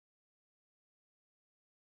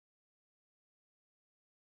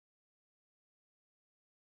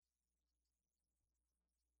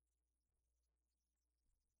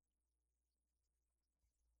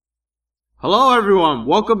Hello, everyone.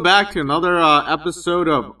 Welcome back to another episode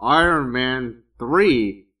of Iron Man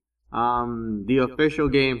 3, the official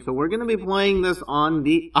game. So we're going to be playing this on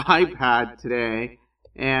the iPad today,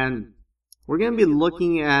 and we're going to be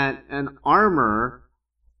looking at an armor,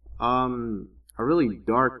 a really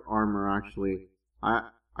dark armor, actually. I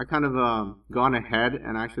kind of gone ahead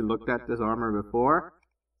and actually looked at this armor before,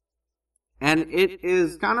 and it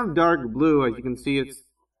is kind of dark blue. As you can see, it's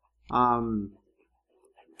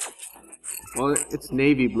well, it's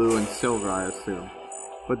navy blue and silver, I assume.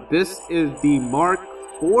 But this is the Mark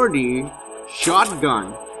 40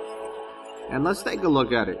 shotgun. And let's take a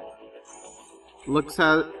look at it. It looks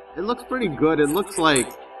pretty good. It looks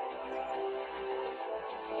like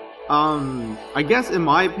I guess in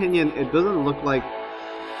my opinion it doesn't look like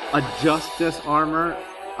a Justice armor.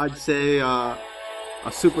 I'd say a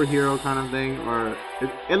superhero kind of thing, or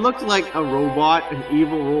it looks like a robot, an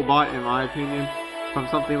evil robot in my opinion, from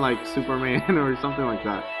something like Superman or something like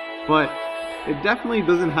that. But it definitely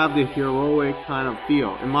doesn't have the heroic kind of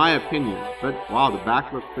feel, in my opinion. But wow, the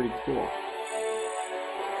back looks pretty cool.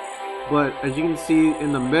 But as you can see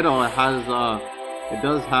in the middle, it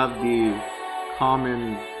does have the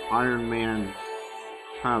common Iron Man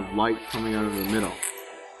kind of light coming out of the middle.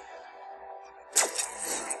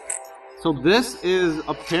 So this is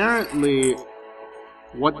apparently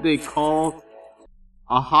what they call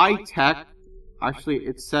a high-tech. Actually,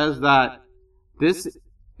 it says that this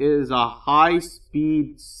is a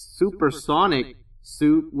high-speed supersonic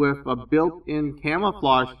suit with a built-in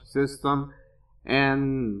camouflage system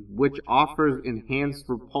and which offers enhanced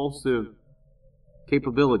repulsive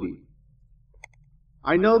capability.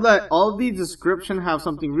 I know that all of these descriptions have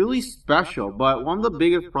something really special, but one of the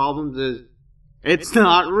biggest problems is it's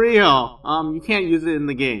not real. You can't use it in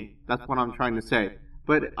the game. That's what I'm trying to say.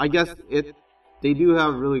 But I guess they do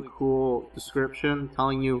have a really cool description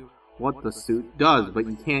telling you what the suit does, but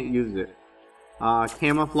you can't use it.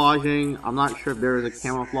 Camouflaging, I'm not sure if there is a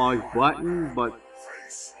camouflage button, but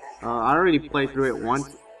I already played through it once.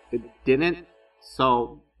 It didn't,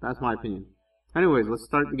 so that's my opinion. Anyways, let's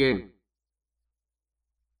start the game.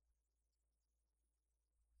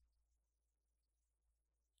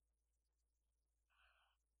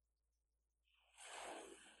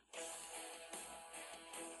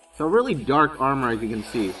 So really dark armor, as you can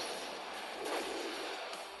see.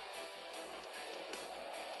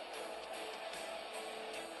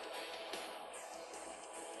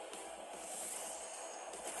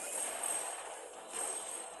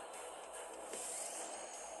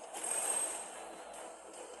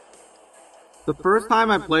 The first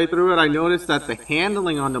time I played through it, I noticed that the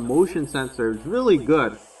handling on the motion sensor is really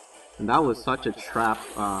good. And that was such a trap,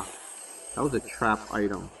 that was a trap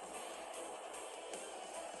item.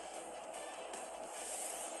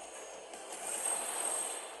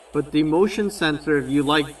 But the motion sensor, if you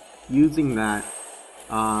like using that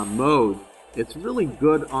mode, it's really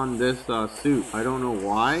good on this suit. I don't know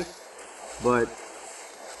why, but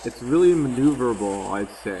it's really maneuverable, I'd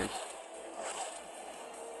say.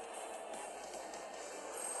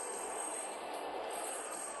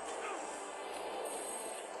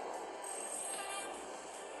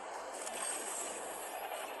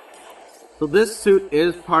 So this suit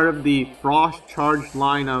is part of the Frost Charge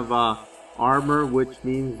line of armor, which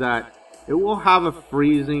means that it will have a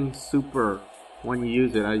freezing super when you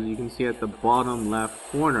use it, as you can see at the bottom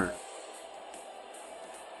left corner.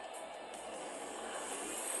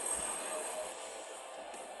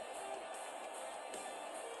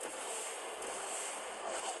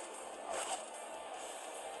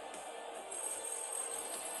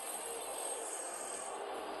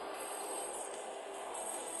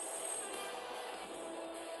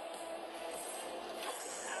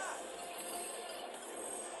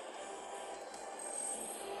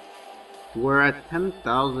 We're at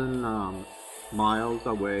 10,000 miles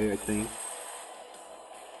away, I think.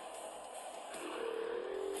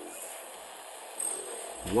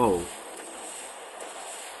 Whoa.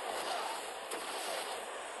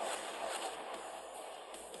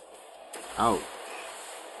 Ouch.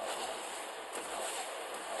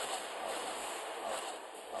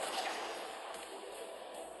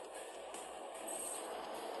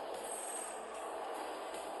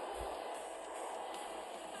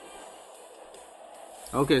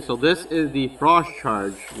 Okay, so this is the Frost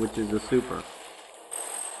Charge, which is the super.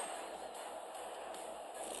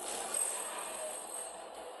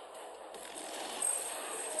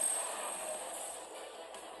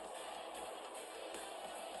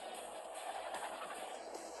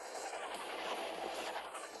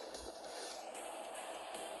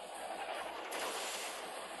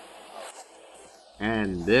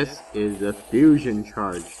 And this is the fusion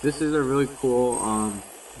charge. This is a really cool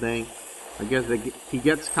thing. I guess he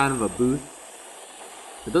gets kind of a boost.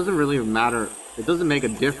 It doesn't really matter. It doesn't make a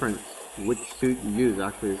difference which suit you use.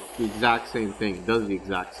 Actually, it's the exact same thing. It does the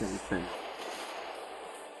exact same thing.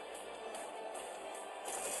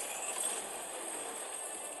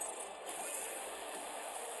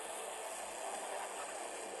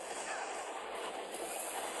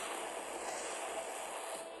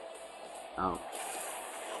 Oh.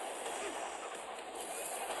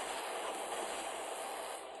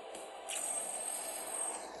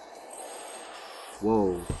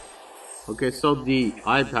 Whoa. Okay, so the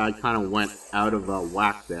iPad kind of went out of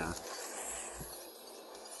whack there.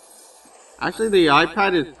 Actually, the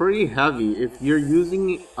iPad is pretty heavy. If you're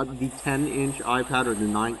using the 10-inch iPad or the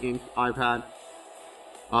 9-inch iPad,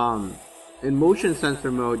 in motion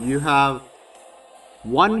sensor mode, you have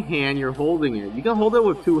one hand, you're holding it. You can hold it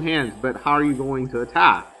with two hands, but how are you going to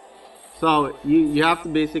attack? So, you have to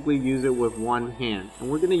basically use it with one hand. And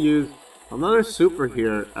we're going to use another super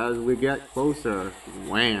here as we get closer.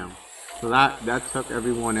 Wham! So that took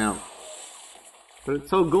everyone out.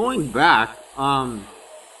 So going back, the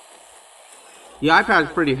iPad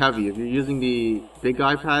is pretty heavy. If you're using the big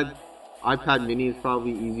iPad mini is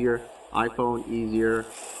probably easier. iPhone easier.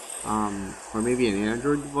 Or maybe an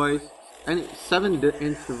Android device. Any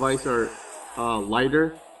 7-inch device or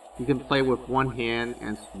lighter, you can play with one hand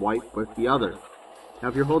and swipe with the other. Now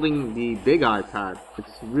if you're holding the big iPad,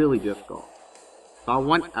 it's really difficult. So I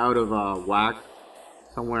went out of whack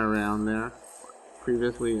somewhere around there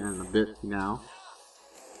previously and a bit now.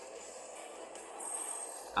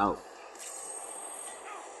 Out.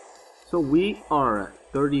 So we are at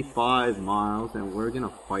 35 miles and we're gonna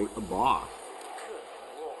fight a boss.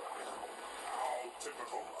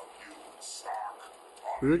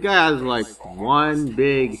 This guy has like one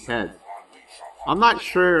big head. I'm not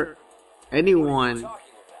sure anyone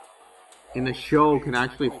in the show can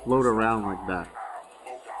actually float around like that.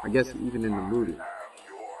 I guess even in the movie.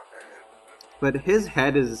 But his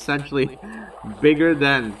head is essentially bigger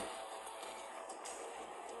than...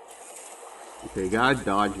 Okay, gotta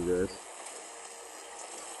dodge this.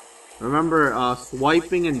 Remember,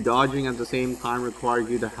 swiping and dodging at the same time requires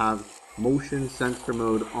you to have motion sensor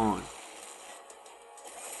mode on.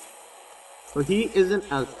 So he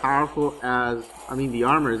isn't as powerful as... I mean, the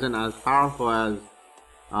armor isn't as powerful as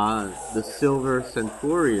the Silver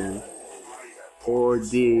Centurion or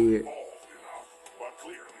the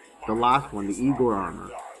last one, the Igor armor.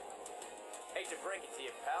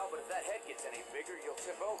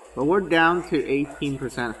 But we're down to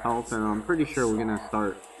 18% health, and I'm pretty sure we're gonna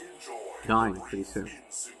start dying pretty soon. I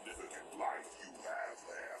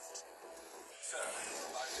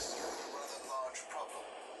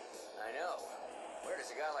know. Where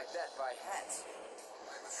does a guy like that buy hats?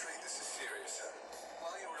 I'm afraid this is serious, sir.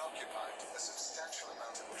 While you were occupied, a substantial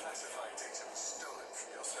amount of classified data was stolen from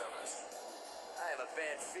your servers. I have a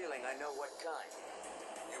bad feeling I know what kind.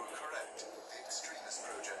 You are correct. The Extremis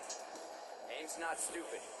Project. AIM's not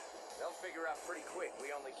stupid. They'll figure out pretty quick we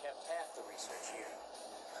only kept half the research here.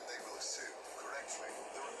 And they will assume, correctly,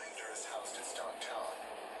 the remainder is housed at Stark Tower.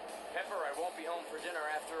 Pepper, I won't be home for dinner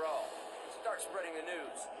after all. Start spreading the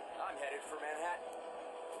news. I'm headed for Manhattan.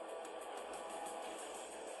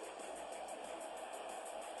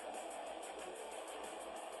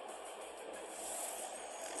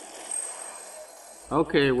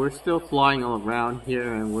 Okay, we're still flying all around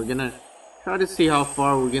here, and we're gonna try to see how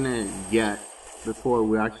far we're gonna get before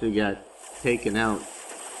we actually get taken out.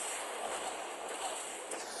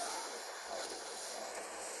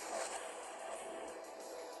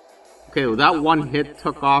 Okay, well that one hit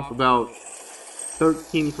took off about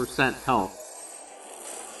 13% health.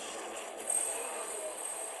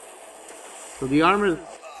 So the armor is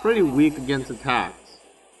pretty weak against attacks.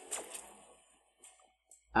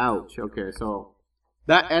 Ouch, okay, so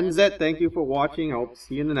that ends it. Thank you for watching. I hope to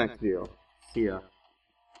see you in the next video. See ya.